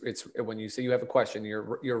linguistically, it's when you say you have a question,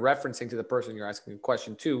 you're referencing to the person you're asking a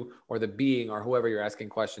question to, or the being or whoever you're asking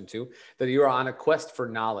a question to, that you're on a quest for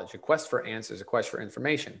knowledge, a quest for answers, a quest for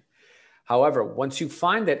information. However, once you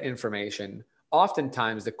find that information,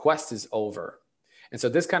 oftentimes the quest is over. And so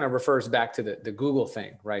this kind of refers back to the Google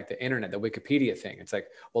thing, right? The internet, the Wikipedia thing. It's like,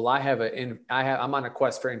 well, I'm on a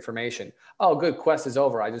quest for information. Oh, good, quest is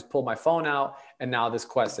over. I just pulled my phone out and now this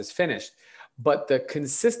quest is finished. But the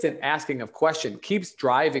consistent asking of question keeps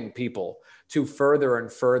driving people to further and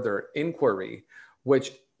further inquiry,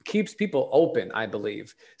 which keeps people open, I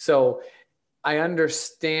believe. So I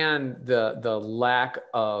understand the lack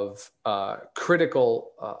of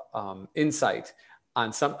critical insight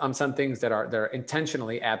on some things that are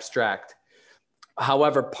intentionally abstract.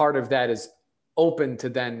 However, part of that is open to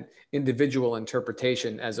then individual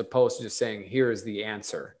interpretation, as opposed to just saying, here is the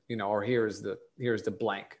answer, or here's the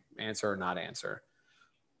blank answer or not answer.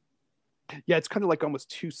 Yeah, it's kind of like almost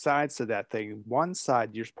two sides to that thing. One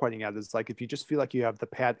side you're pointing out is like, if you just feel like you have the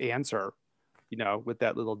pat answer, with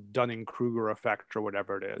that little Dunning-Kruger effect or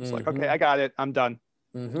whatever it is, like, okay, I got it, I'm done.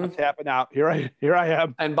 I'm tapping out. Here I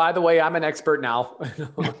am. And by the way, I'm an expert now.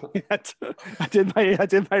 I did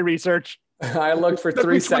my research. I looked for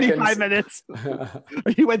 3 seconds. 25 minutes.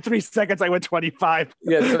 You went 3 seconds. I went 25.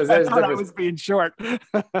 Yeah, so I thought I was being short.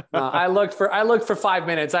 I looked for 5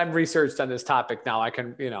 minutes. I'm researched on this topic now. I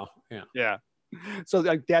can, Yeah. So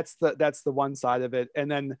like that's the one side of it. And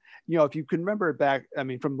then, if you can remember back,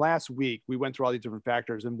 from last week, we went through all these different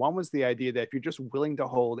factors. And one was the idea that if you're just willing to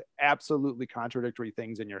hold absolutely contradictory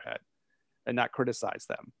things in your head and not criticize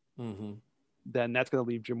them, then that's going to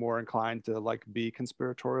leave you more inclined to like be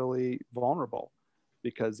conspiratorially vulnerable,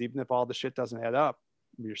 because even if all the shit doesn't add up,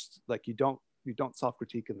 you're like, you don't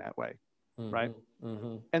self-critique in that way. Right.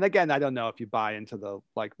 And again, I don't know if you buy into the,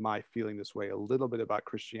 like, my feeling this way a little bit about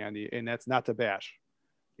Christianity, and that's not to bash,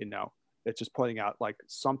 it's just pointing out like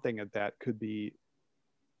something that could be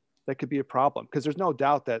a problem, because there's no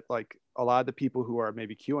doubt that like a lot of the people who are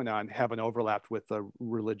maybe QAnon haven't overlapped with the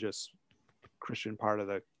religious Christian part of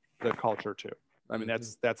the culture too.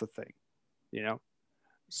 That's a thing,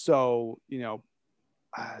 so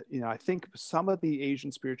I think some of the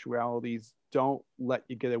Asian spiritualities don't let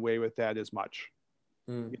you get away with that as much.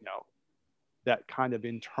 That kind of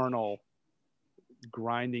internal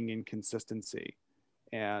grinding inconsistency.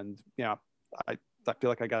 And I feel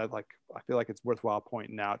like I feel like it's worthwhile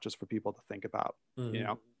pointing out just for people to think about,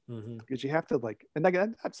 because you have to and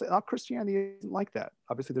again, I'd say Christianity isn't like that.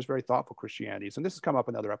 Obviously there's very thoughtful Christianities, and this has come up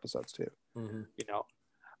in other episodes too,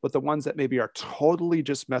 but the ones that maybe are totally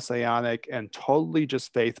just messianic and totally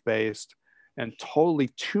just faith-based and totally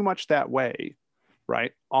too much that way,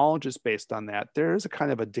 right? All just based on that. There is a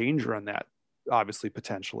kind of a danger in that, obviously,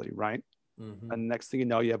 potentially, right? And next thing you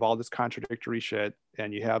know, you have all this contradictory shit,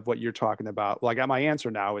 and you have what you're talking about. Well, I got my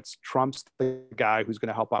answer now. It's Trump's the guy who's going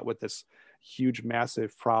to help out with this huge,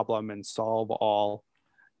 massive problem and solve all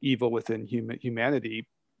evil within humanity.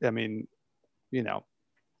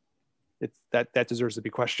 It's that deserves to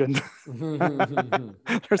be questioned.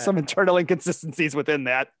 There's some internal inconsistencies within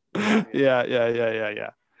that. Yeah.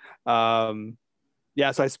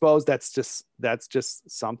 So I suppose that's just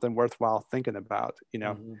something worthwhile thinking about.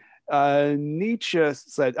 Nietzsche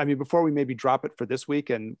said, before we maybe drop it for this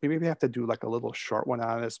week, and we maybe have to do like a little short one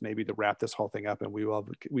on this, maybe to wrap this whole thing up, and we will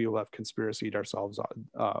have conspiracied ourselves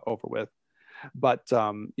over with. But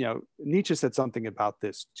Nietzsche said something about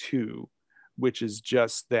this too, which is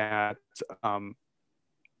just that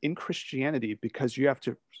in Christianity, because you have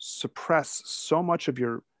to suppress so much of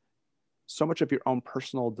your own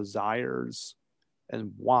personal desires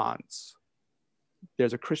and wants,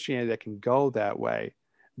 there's a Christianity that can go that way.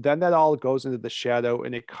 Then that all goes into the shadow,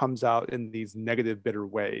 and it comes out in these negative, bitter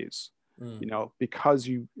ways, because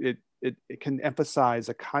it can emphasize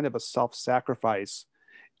a kind of a self-sacrifice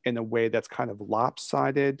in a way that's kind of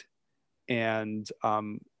lopsided and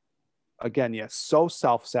again, yes, so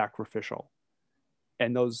self-sacrificial,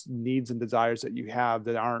 and those needs and desires that you have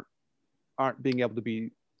that aren't being able to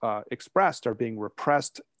be expressed are being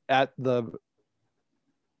repressed at the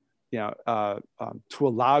to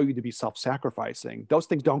allow you to be self-sacrificing. Those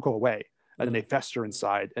things don't go away, and then they fester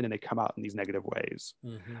inside, and then they come out in these negative ways.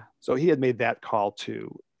 So he had made that call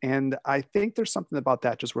too, and I think there's something about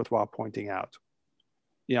that just worthwhile pointing out.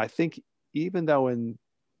 I think even though in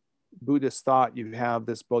Buddhist thought you have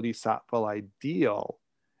this bodhisattva ideal,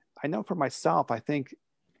 I know for myself, I think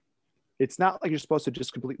it's not like you're supposed to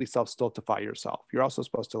just completely self-stultify yourself. You're also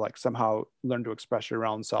supposed to like somehow learn to express your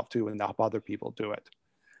own self too and help other people do it,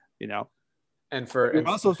 you know? And You're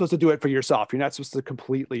also supposed to do it for yourself. You're not supposed to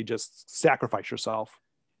completely just sacrifice yourself.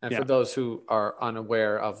 and for those who are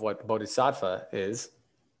unaware of what bodhisattva is.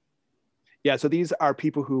 Yeah, so these are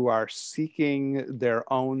people who are seeking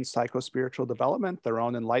their own psycho-spiritual development, their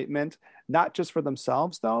own enlightenment, not just for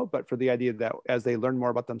themselves though, but for the idea that as they learn more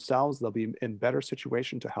about themselves, they'll be in better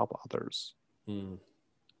situation to help others. The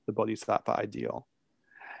bodhisattva ideal.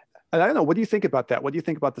 And I don't know, what do you think about that? What do you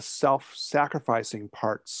think about the self-sacrificing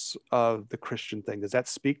parts of the Christian thing? Does that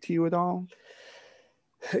speak to you at all?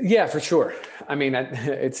 Yeah, for sure. I mean, I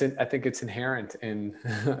think it's inherent in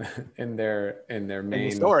their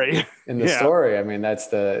main story. In the story. I mean,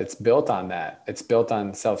 it's built on that. It's built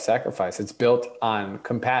on self-sacrifice. It's built on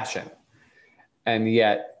compassion, and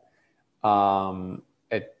yet, I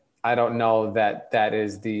don't know that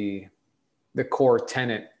is the core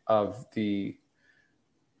tenet of the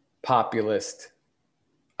populist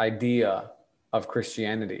idea of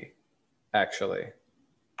Christianity. Actually,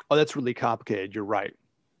 oh, that's really complicated. You're right.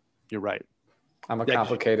 I'm a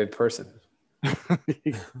complicated person.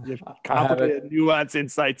 Complicated, nuanced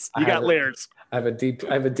insights. You got layers. I have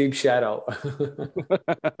a deep shadow.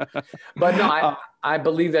 But no, I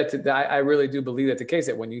believe that. I really do believe that the case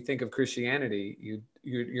that when you think of Christianity,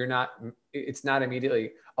 you're not. It's not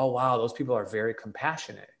immediately, oh wow, those people are very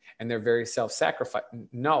compassionate and they're very self-sacrificing.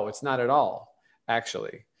 No, it's not at all,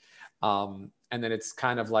 actually. And then it's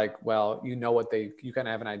kind of like, well, you kind of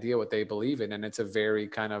have an idea what they believe in, and it's a very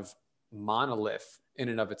kind of monolith in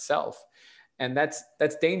and of itself. And that's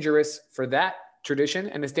dangerous for that tradition.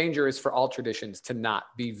 And it's dangerous for all traditions to not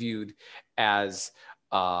be viewed as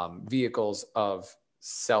vehicles of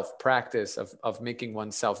self-practice, of making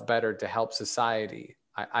oneself better to help society.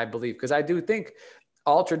 I believe, because I do think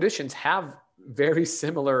all traditions have very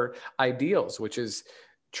similar ideals, which is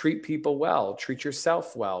treat people well, treat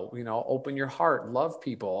yourself well, open your heart, love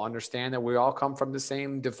people, understand that we all come from the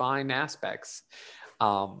same divine aspects.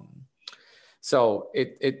 So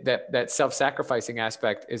that self-sacrificing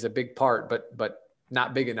aspect is a big part, but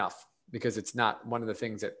not big enough, because it's not one of the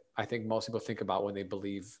things that I think most people think about when they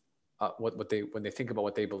believe when they think about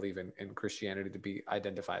what they believe in Christianity to be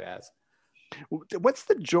identified as. What's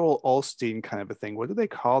the Joel Osteen kind of a thing? What do they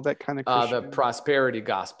call that kind of Christian? The prosperity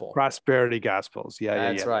gospel. Prosperity gospels. Yeah,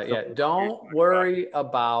 that's right. Yeah. Don't worry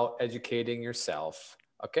about educating yourself.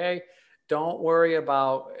 Okay. Don't worry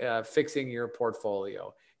about fixing your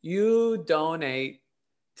portfolio. You donate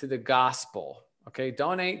to the gospel. Okay.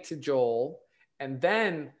 Donate to Joel, and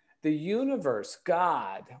then the universe,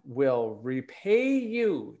 God, will repay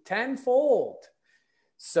you tenfold.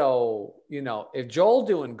 So, if Joel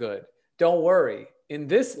doing good, don't worry. In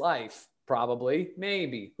this life, probably,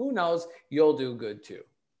 maybe, who knows, you'll do good too.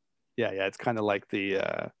 Yeah. It's kind of like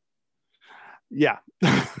the, yeah.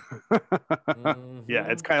 Yeah,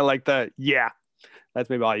 it's kind of like that's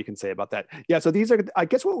maybe all you can say about that. Yeah, so these are, I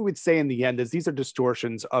guess what we would say in the end is these are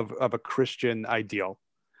distortions of a Christian ideal,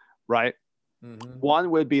 right? Mm-hmm.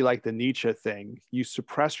 One would be like the Nietzsche thing. You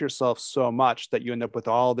suppress yourself so much that you end up with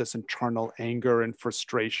all this internal anger and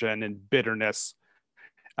frustration and bitterness,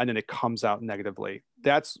 and then it comes out negatively.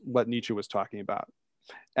 That's what Nietzsche was talking about.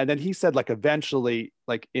 And then he said, like, eventually,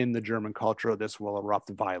 like in the German culture, this will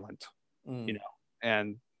erupt violent,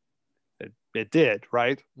 and it did,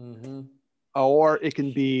 right? Mm-hmm. Or it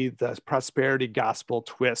can be the prosperity gospel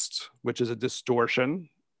twist, which is a distortion,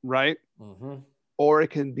 right? Mm-hmm. Or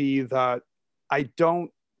it can be that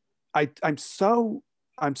I'm so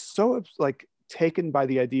like taken by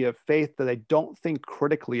the idea of faith that I don't think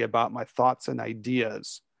critically about my thoughts and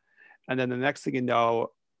ideas. And then the next thing you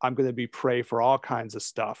know, I'm going to be prey for all kinds of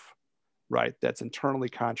stuff, right? That's internally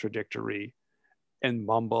contradictory and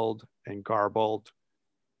mumbled and garbled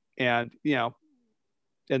and,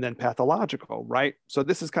 and then pathological, right? So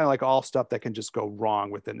this is kind of like all stuff that can just go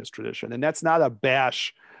wrong within this tradition. And that's not a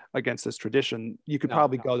bash against this tradition. You could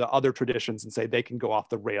probably go to other traditions and say they can go off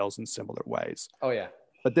the rails in similar ways. Oh yeah.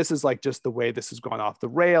 But this is like just the way this has gone off the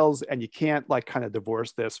rails, and you can't like kind of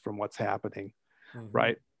divorce this from what's happening,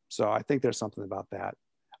 right? So I think there's something about that.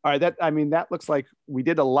 All right, that looks like we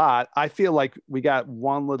did a lot. I feel like we got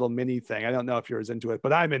one little mini thing. I don't know if you're as into it,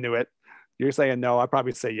 but I'm into it. You're saying no, I'd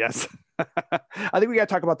probably say yes. I think we got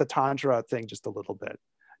to talk about the Tantra thing just a little bit.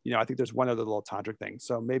 I think there's one other little Tantric thing.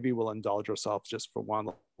 So maybe we'll indulge ourselves just for one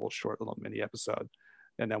little short little mini episode,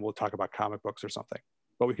 and then we'll talk about comic books or something.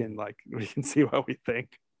 But we can see what we think.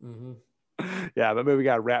 Mm-hmm. Yeah, but maybe we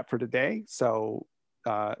got a wrap for today. So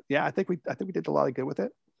I think we did a lot of good with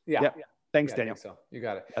it. Yeah. Thanks, Daniel. I think so. You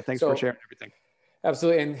got it. Thanks for sharing everything.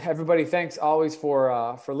 Absolutely. And everybody, thanks always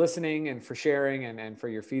for listening and for sharing and for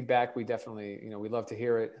your feedback. We definitely, we love to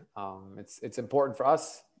hear it. It's important for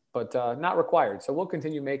us, but not required. So we'll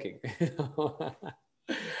continue making.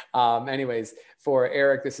 Anyways, for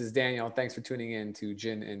Eric, this is Daniel. Thanks for tuning in to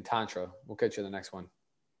Gin and Tantra. We'll catch you in the next one.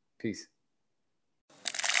 Peace.